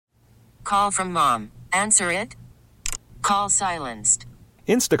Call from mom. Answer it. Call silenced.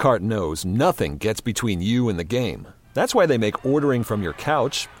 Instacart knows nothing gets between you and the game. That's why they make ordering from your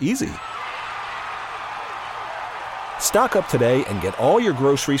couch easy. Stock up today and get all your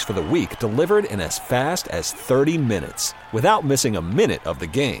groceries for the week delivered in as fast as 30 minutes without missing a minute of the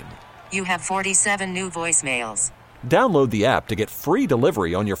game. You have 47 new voicemails. Download the app to get free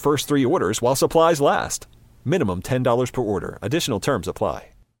delivery on your first 3 orders while supplies last. Minimum $10 per order. Additional terms apply.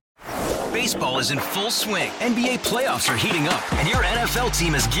 Baseball is in full swing. NBA playoffs are heating up, and your NFL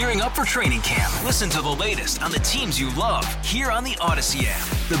team is gearing up for training camp. Listen to the latest on the teams you love here on the Odyssey app.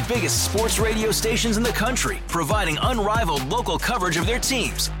 The biggest sports radio stations in the country, providing unrivaled local coverage of their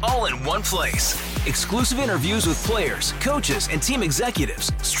teams, all in one place. Exclusive interviews with players, coaches, and team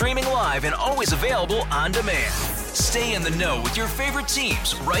executives, streaming live and always available on demand. Stay in the know with your favorite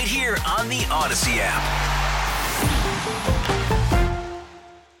teams right here on the Odyssey app.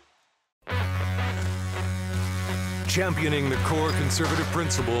 Championing the core conservative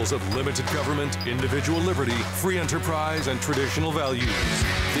principles of limited government, individual liberty, free enterprise, and traditional values.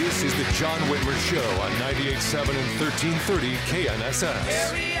 This is the John Whitmer Show on 98.7 and 1330 KNSS.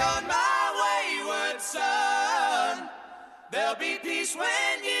 Carry on my wayward son. There'll be peace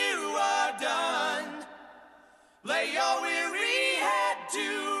when you are done. Lay your weary head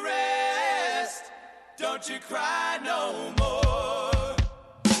to rest. Don't you cry no more.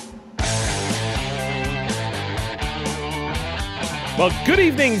 Well, good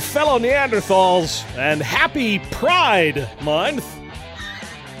evening, fellow Neanderthals, and happy Pride Month.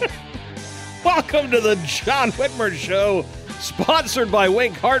 Welcome to the John Whitmer Show, sponsored by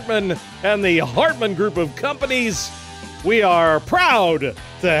Wink Hartman and the Hartman Group of Companies. We are proud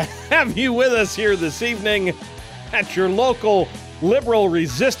to have you with us here this evening at your local liberal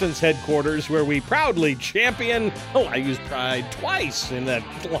resistance headquarters, where we proudly champion, I used pride twice in that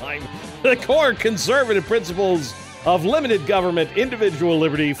line, the core conservative principles of limited government, individual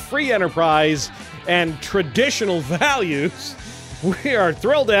liberty, free enterprise, and traditional values. We are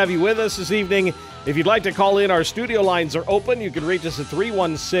thrilled to have you with us this evening. If you'd like to call in, our studio lines are open. You can reach us at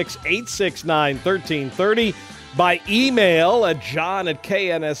 316-869-1330, by email at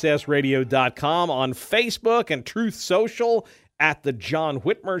john@knssradio.com, on Facebook and Truth Social at The John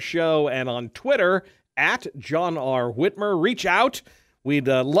Whitmer Show, and on Twitter at John R. Whitmer. Reach out. We'd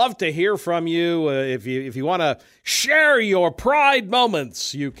love to hear from you. If you want to share your pride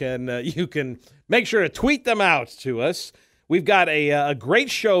moments, you can make sure to tweet them out to us. We've got a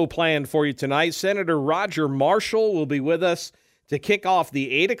great show planned for you tonight. Senator Roger Marshall will be with us to kick off the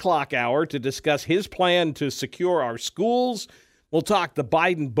 8 o'clock hour to discuss his plan to secure our schools. We'll talk the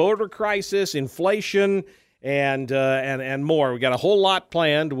Biden border crisis, inflation, and more. We got a whole lot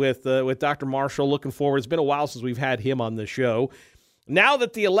planned with Dr. Marshall. Looking forward. It's been a while since we've had him on the show. Now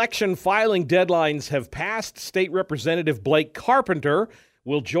that the election filing deadlines have passed, State Representative Blake Carpenter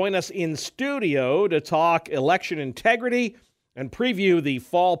will join us in studio to talk election integrity and preview the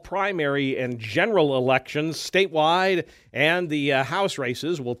fall primary and general elections statewide and the House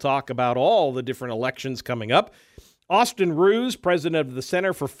races. We'll talk about all the different elections coming up. Austin Ruse, president of the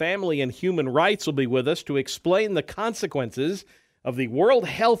Center for Family and Human Rights, will be with us to explain the consequences of the World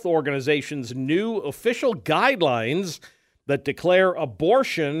Health Organization's new official guidelines that declare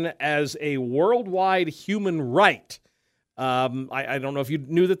abortion as a worldwide human right. I don't know if you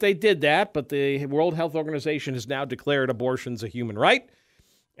knew that they did that, but the World Health Organization has now declared abortions a human right,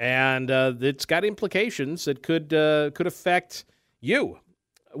 and it's got implications that could affect you.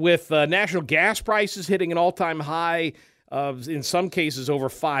 With natural gas prices hitting an all-time high of, in some cases, over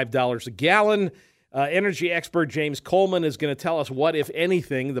 $5 a gallon, energy expert James Coleman is going to tell us what, if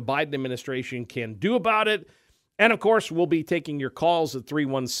anything, the Biden administration can do about it. And, of course, we'll be taking your calls at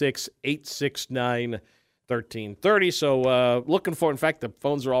 316-869-1330. So looking for, in fact, the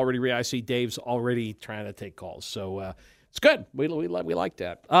phones are already, I see Dave's already trying to take calls. So it's good. We like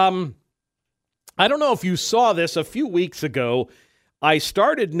that. I don't know if you saw this a few weeks ago. I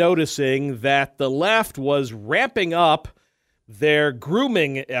started noticing that the left was ramping up their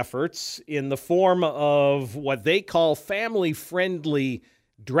grooming efforts in the form of what they call family-friendly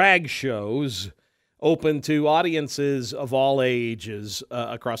drag shows open to audiences of all ages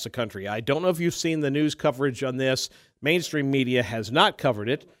across the country. I don't know if you've seen the news coverage on this. Mainstream media has not covered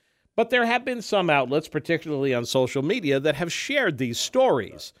it, but there have been some outlets, particularly on social media, that have shared these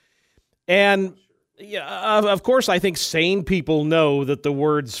stories. And, of course, I think sane people know that the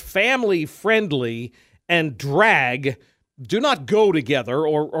words family-friendly and drag do not go together,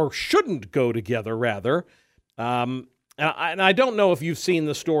 or shouldn't go together, rather. And I don't know if you've seen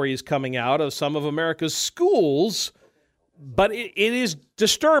the stories coming out of some of America's schools But it is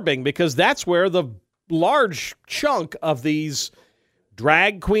disturbing because that's where the large chunk of these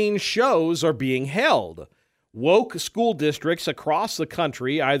drag queen shows are being held. Woke school districts across the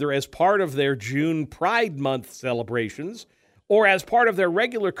country, either as part of their June Pride Month celebrations or as part of their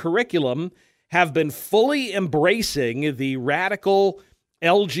regular curriculum, have been fully embracing the radical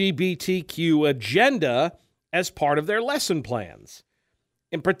LGBTQ agenda as part of their lesson plans.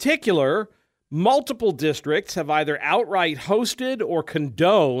 In particular, multiple districts have either outright hosted or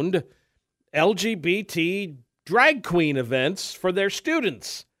condoned LGBT drag queen events for their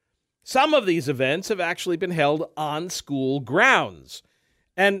students. Some of these events have actually been held on school grounds.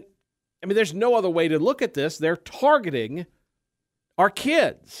 And, I mean, there's no other way to look at this. They're targeting our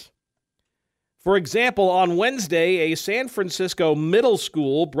kids. For example, on Wednesday, a San Francisco middle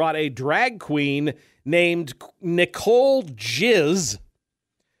school brought a drag queen named Nicole Jizz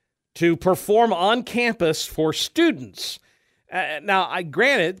to perform on campus for students. Now,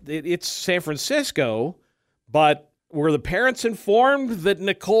 granted, it's San Francisco, but were the parents informed that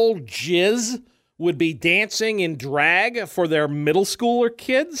Nicole Jizz would be dancing in drag for their middle schooler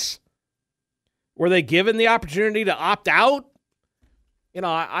kids? Were they given the opportunity to opt out? You know,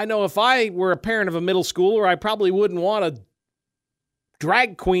 I know if I were a parent of a middle schooler, I probably wouldn't want a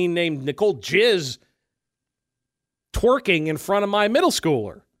drag queen named Nicole Jizz twerking in front of my middle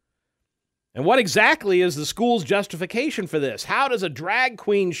schooler. And what exactly is the school's justification for this? How does a drag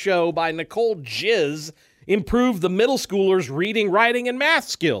queen show by Nicole Jizz improve the middle schoolers' reading, writing, and math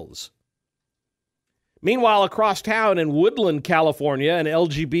skills? Meanwhile, across town in Woodland, California, an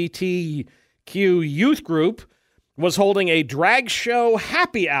LGBTQ youth group was holding a drag show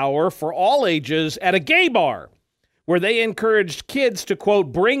happy hour for all ages at a gay bar, where they encouraged kids to,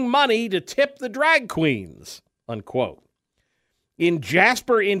 quote, bring money to tip the drag queens, unquote. In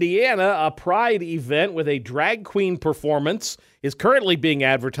Jasper, Indiana, a Pride event with a drag queen performance is currently being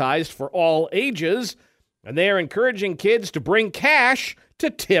advertised for all ages, and they are encouraging kids to bring cash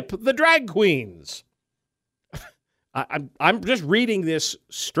to tip the drag queens. I'm just reading this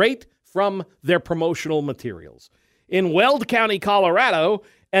straight from their promotional materials. In Weld County, Colorado,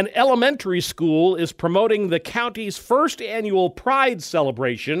 an elementary school is promoting the county's first annual Pride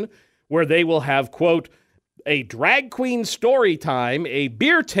celebration, where they will have, quote, a drag queen story time, a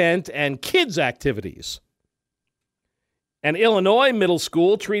beer tent, and kids' activities. An Illinois middle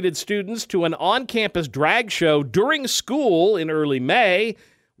school treated students to an on-campus drag show during school in early May.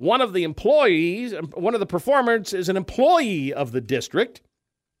 One of the performers is an employee of the district.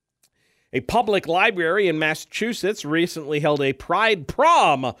 A public library in Massachusetts recently held a Pride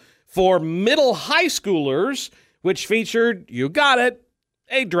prom for middle high schoolers, which featured, you got it,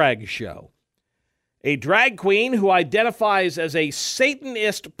 a drag show. A drag queen who identifies as a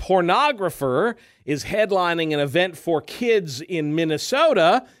Satanist pornographer is headlining an event for kids in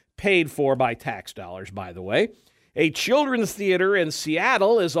Minnesota, paid for by tax dollars, by the way. A children's theater in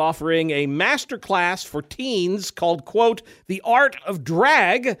Seattle is offering a masterclass for teens called, quote, The Art of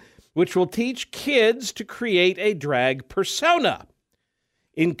Drag, which will teach kids to create a drag persona.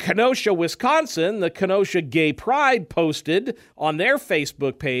 In Kenosha, Wisconsin, the Kenosha Gay Pride posted on their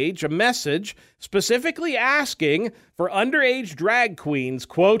Facebook page a message specifically asking for underage drag queens,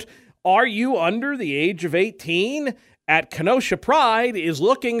 quote, are you under the age of 18? At Kenosha Pride is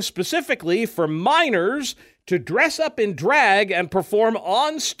looking specifically for minors to dress up in drag and perform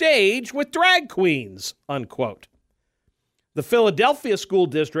on stage with drag queens, unquote. The Philadelphia School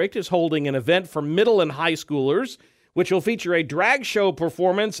District is holding an event for middle and high schoolers, which will feature a drag show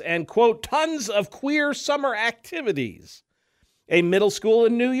performance and, quote, tons of queer summer activities. A middle school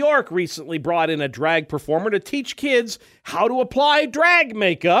in New York recently brought in a drag performer to teach kids how to apply drag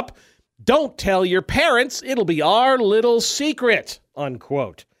makeup. Don't tell your parents, it'll be our little secret,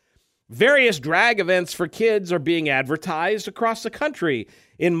 unquote. Various drag events for kids are being advertised across the country.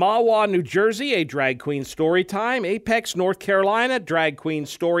 In Mahwah, New Jersey, a drag queen story time. Apex, North Carolina, drag queen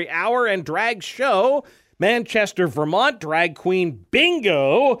story hour and drag show. Manchester, Vermont, drag queen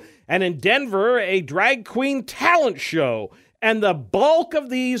bingo. And in Denver, a drag queen talent show. And the bulk of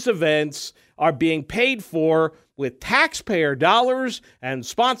these events are being paid for with taxpayer dollars and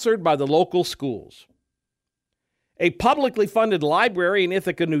sponsored by the local schools. A publicly funded library in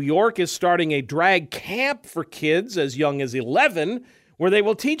Ithaca, New York is starting a drag camp for kids as young as 11, where they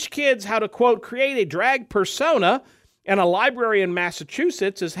will teach kids how to, quote, create a drag persona. And a library in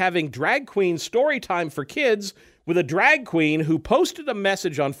Massachusetts is having drag queen story time for kids with a drag queen who posted a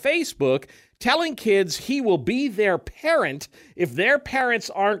message on Facebook telling kids he will be their parent if their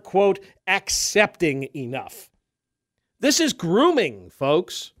parents aren't, quote, accepting enough. This is grooming,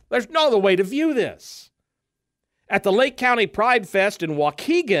 folks. There's no other way to view this. At the Lake County Pride Fest in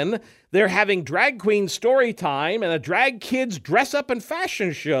Waukegan, they're having drag queen story time and a drag kids dress up and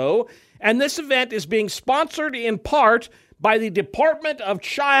fashion show. And this event is being sponsored in part by the Department of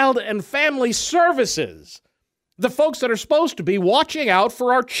Child and Family Services, the folks that are supposed to be watching out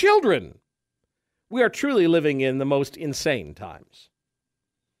for our children. We are truly living in the most insane times.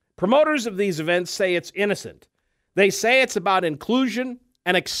 Promoters of these events say it's innocent. They say it's about inclusion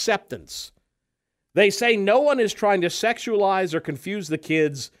and acceptance. They say no one is trying to sexualize or confuse the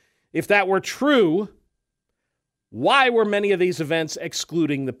kids. If that were true, why were many of these events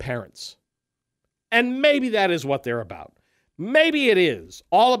excluding the parents? And maybe that is what they're about. Maybe it is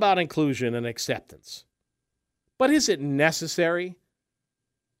all about inclusion and acceptance. But is it necessary?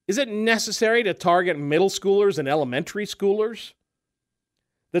 Is it necessary to target middle schoolers and elementary schoolers?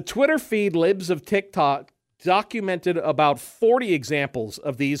 The Twitter feed Libs of TikTok documented about 40 examples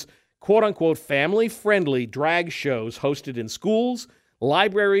of these quote-unquote family-friendly drag shows hosted in schools,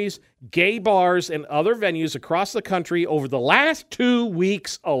 libraries, gay bars, and other venues across the country over the last 2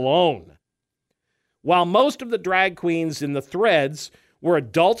 weeks alone. While most of the drag queens in the threads were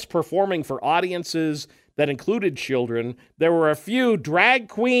adults performing for audiences that included children, there were a few drag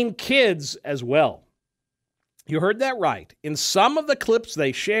queen kids as well. You heard that right. In some of the clips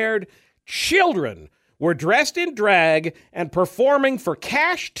they shared, children were dressed in drag and performing for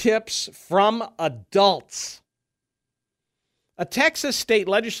cash tips from adults. A Texas state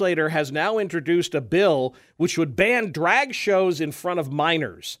legislator has now introduced a bill which would ban drag shows in front of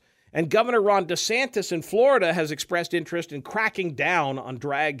minors. And Governor Ron DeSantis in Florida has expressed interest in cracking down on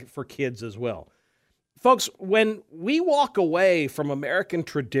drag for kids as well. Folks, when we walk away from American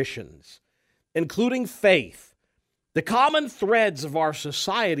traditions, including faith, the common threads of our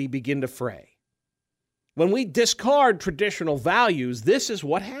society begin to fray. When we discard traditional values, this is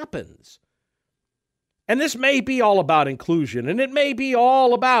what happens. And this may be all about inclusion, and it may be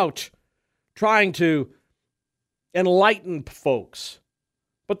all about trying to enlighten folks.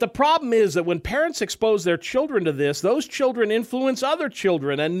 But the problem is that when parents expose their children to this, those children influence other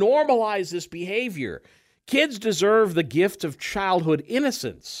children and normalize this behavior. Kids deserve the gift of childhood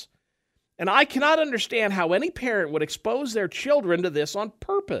innocence. And I cannot understand how any parent would expose their children to this on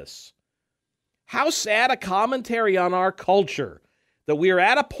purpose. How sad a commentary on our culture that we are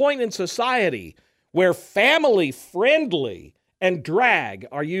at a point in society where family-friendly and drag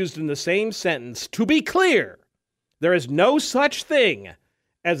are used in the same sentence. To be clear, there is no such thing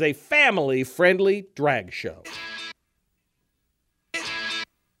as a family-friendly drag show.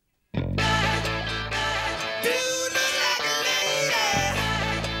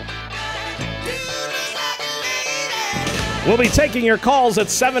 We'll be taking your calls at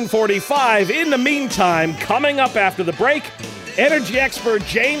 7:45. In the meantime, coming up after the break, energy expert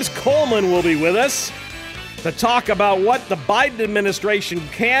James Coleman will be with us to talk about what the Biden administration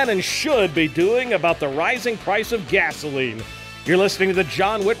can and should be doing about the rising price of gasoline. You're listening to The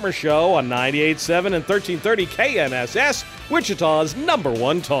John Whitmer Show on 98.7 and 1330 KNSS, Wichita's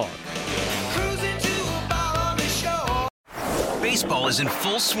 #1 talk. Baseball is in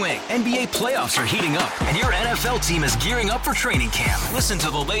full swing. NBA playoffs are heating up, and your NFL team is gearing up for training camp. Listen to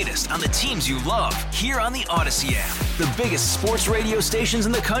the latest on the teams you love here on the Odyssey app. The biggest sports radio stations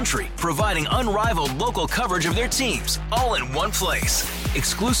in the country, providing unrivaled local coverage of their teams, all in one place.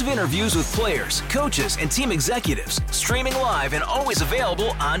 Exclusive interviews with players, coaches, and team executives, streaming live and always available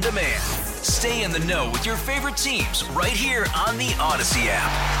on demand. Stay in the know with your favorite teams right here on the Odyssey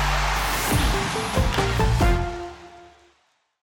app.